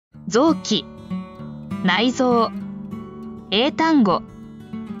臓器、内臓、英単語。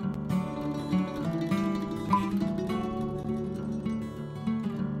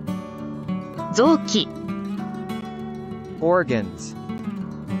臓器、organs,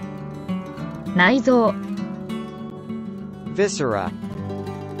 内臓、viscera,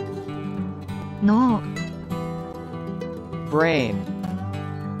 脳、brain,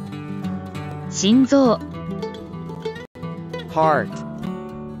 心臓、heart,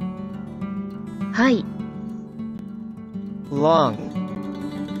 肺、lung,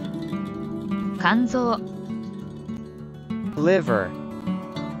 肝臓、liver,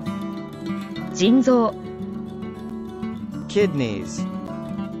 腎臓、kidneys,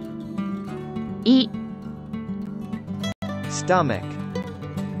 胃、stomach,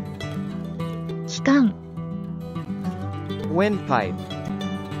 気管、windpipe,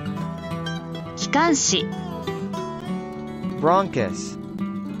 気管支、bronchus,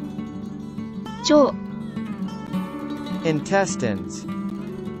 腸、intestines,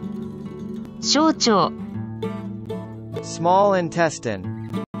 小腸、small intestine,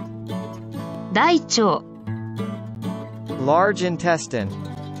 大腸、large intestine,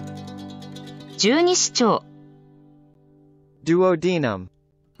 十二指腸、duodenum,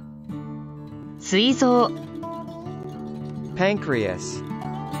 膵臓、pancreas,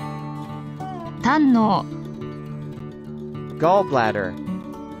 胆嚢、gallbladder,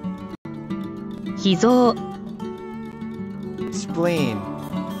 脾臓、spleen,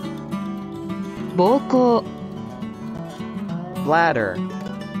 膀胱、bladder,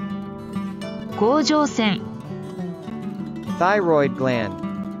 甲状腺、thyroid gland,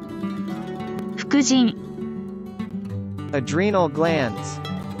 副腎、adrenal glands,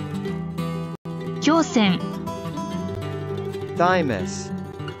 胸腺、thymus,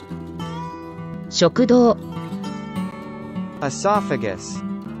 食道、esophagus,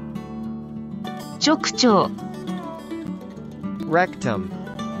 直腸、rectum,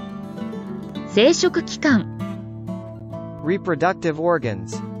 生殖器官、reproductive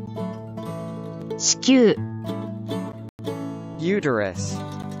organs, 子宮、uterus,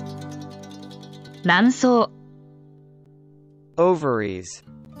 卵巣、 ovaries,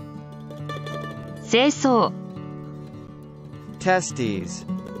 精巣、 testes,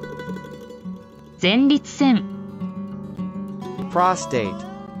 前立腺、 prostate,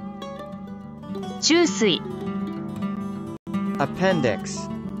 虫垂、 appendix,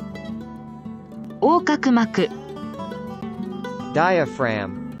 横隔膜、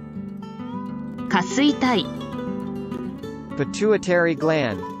 diaphragm, 下垂体、 pituitary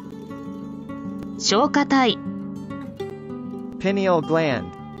gland, 消化体、 pineal gland,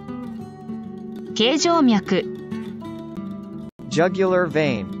 形状脈、 jugular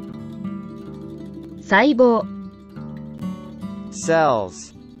vein, 細胞、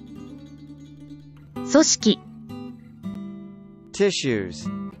 cells, 組織、 tissues,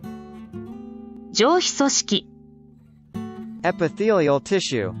 上皮組織、 epithelial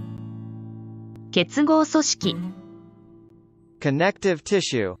tissue, 結合組織、 connective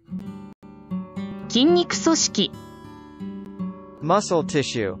tissue, 筋肉組織、 muscle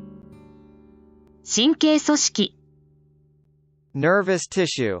tissue, 神経組織、 nervous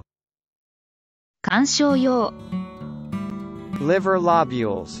tissue, 鑑賞用、 liver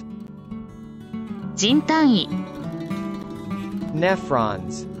lobules, 腎単位、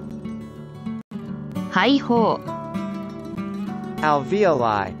 nephrons, 肺胞、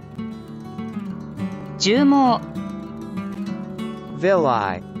 alveoli, 絨毛、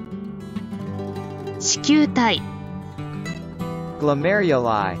 villi, 子宮体、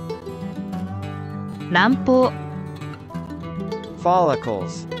 glomeruli, 卵胞、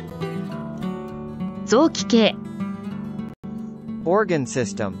 follicles, 臓器系、 organ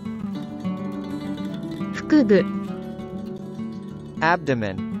system, 腹部、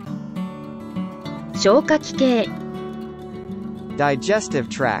 abdomen, 消化器系、 digestive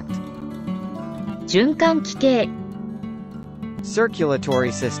tract, 循環器系、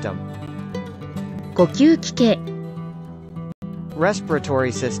 circulatory system, 呼吸器系、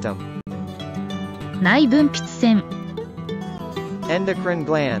 respiratory system, 内分泌腺、 endocrine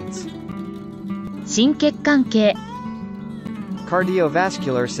glands, 心血管系、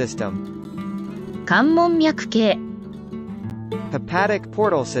 cardiovascular system, 関門脈系、 hepatic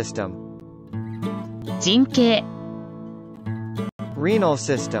portal system, 腎系、 renal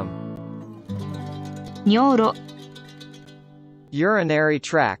system, 尿路、 urinary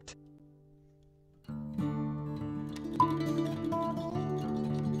tract,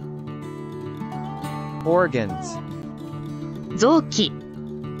 organs, 臓器、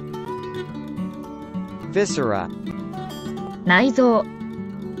 viscera, 内臓、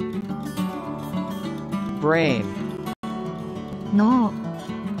brain, 脳、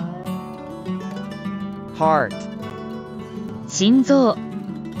 heart, 心臓、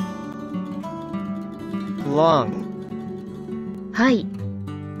 lung, 肺、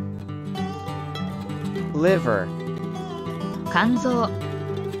 liver, 肝臓、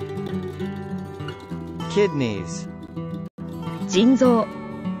 kidneys, 腎臓、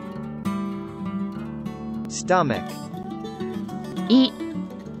 stomach, 胃、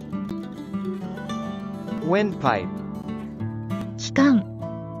 windpipe, 気管、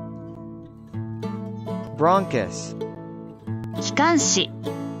 bronchus, 気管支、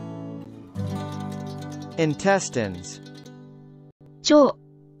 intestines, 腸、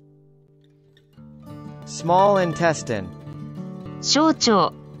 small intestine, 小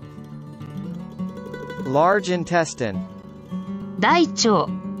腸、 large intestine, 大腸、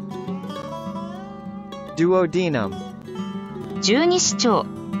 duodenum, 十二指腸、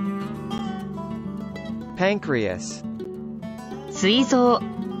 pancreas, 膵臓、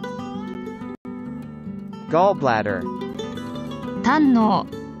 gallbladder, 胆嚢、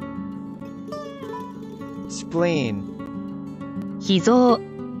 spleen, 脾臓、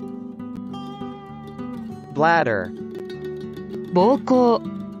 bladder, 膀胱、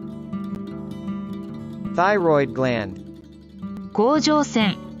 thyroid gland, 甲状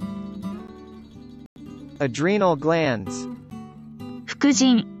腺、 adrenal glands, 副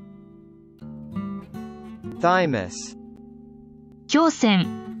腎、 thymus, 胸腺、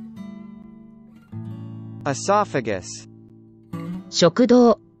 esophagus, 食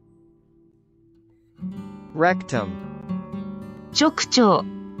道、 rectum, 直腸、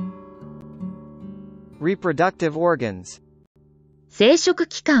 reproductive organs, 生殖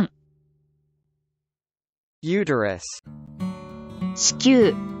器官、 uterus, 子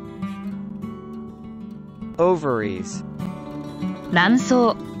宮、 ovaries, 卵巣、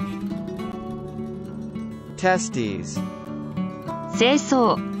 testes, 精巣、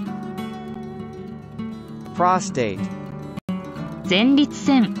 prostate, 前立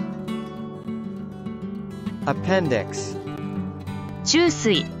腺、 appendix, 虫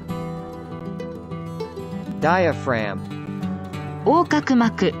垂、 diaphragm, 横隔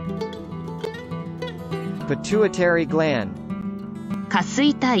膜、 pituitary gland, 下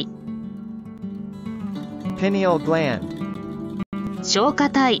垂体、 pineal gland, 消化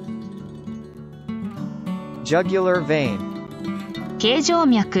体、 jugular vein, 形状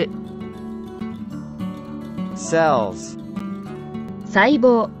脈、 cells, 細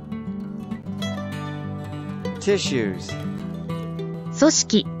胞、 tissues, 組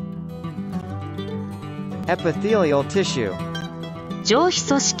織、 epithelial tissue, 上皮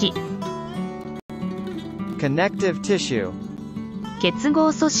組織、 connective tissue, 結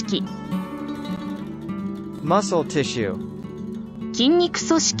合組織、 muscle tissue, 筋肉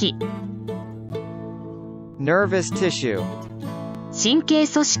組織、 nervous tissue, 神経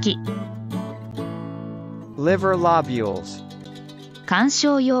組織、 liver lobules, 肝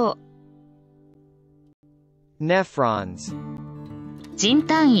小葉、 nephrons, 腎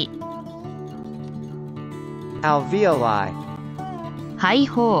単位、 alveoli, 肺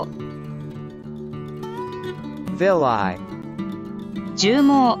胞、 villi, 絨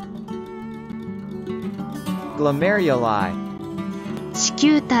毛、 glomeruli, 子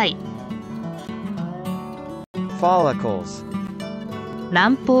宮体、 follicles,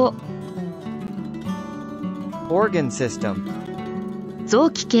 卵胞、 organ system, 臓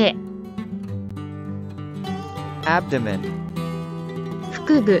器系、 abdomen,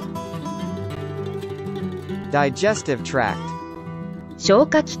 腹部、 digestive tract, 消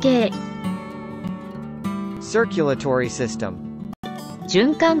化器系、 circulatory system,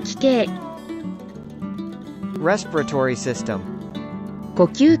 循環器系、 respiratory system, 呼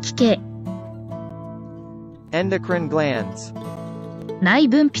吸器系、 endocrine glands, 内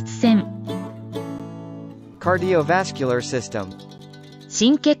分泌腺、 cardiovascular system,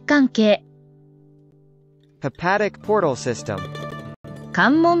 心血管系、 hepatic portal system,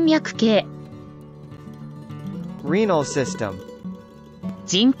 関門脈系、 renal system,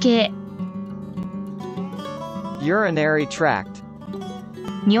 腎系、 urinary tract,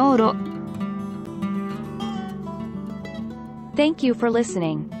 尿路。 Thank you for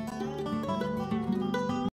listening.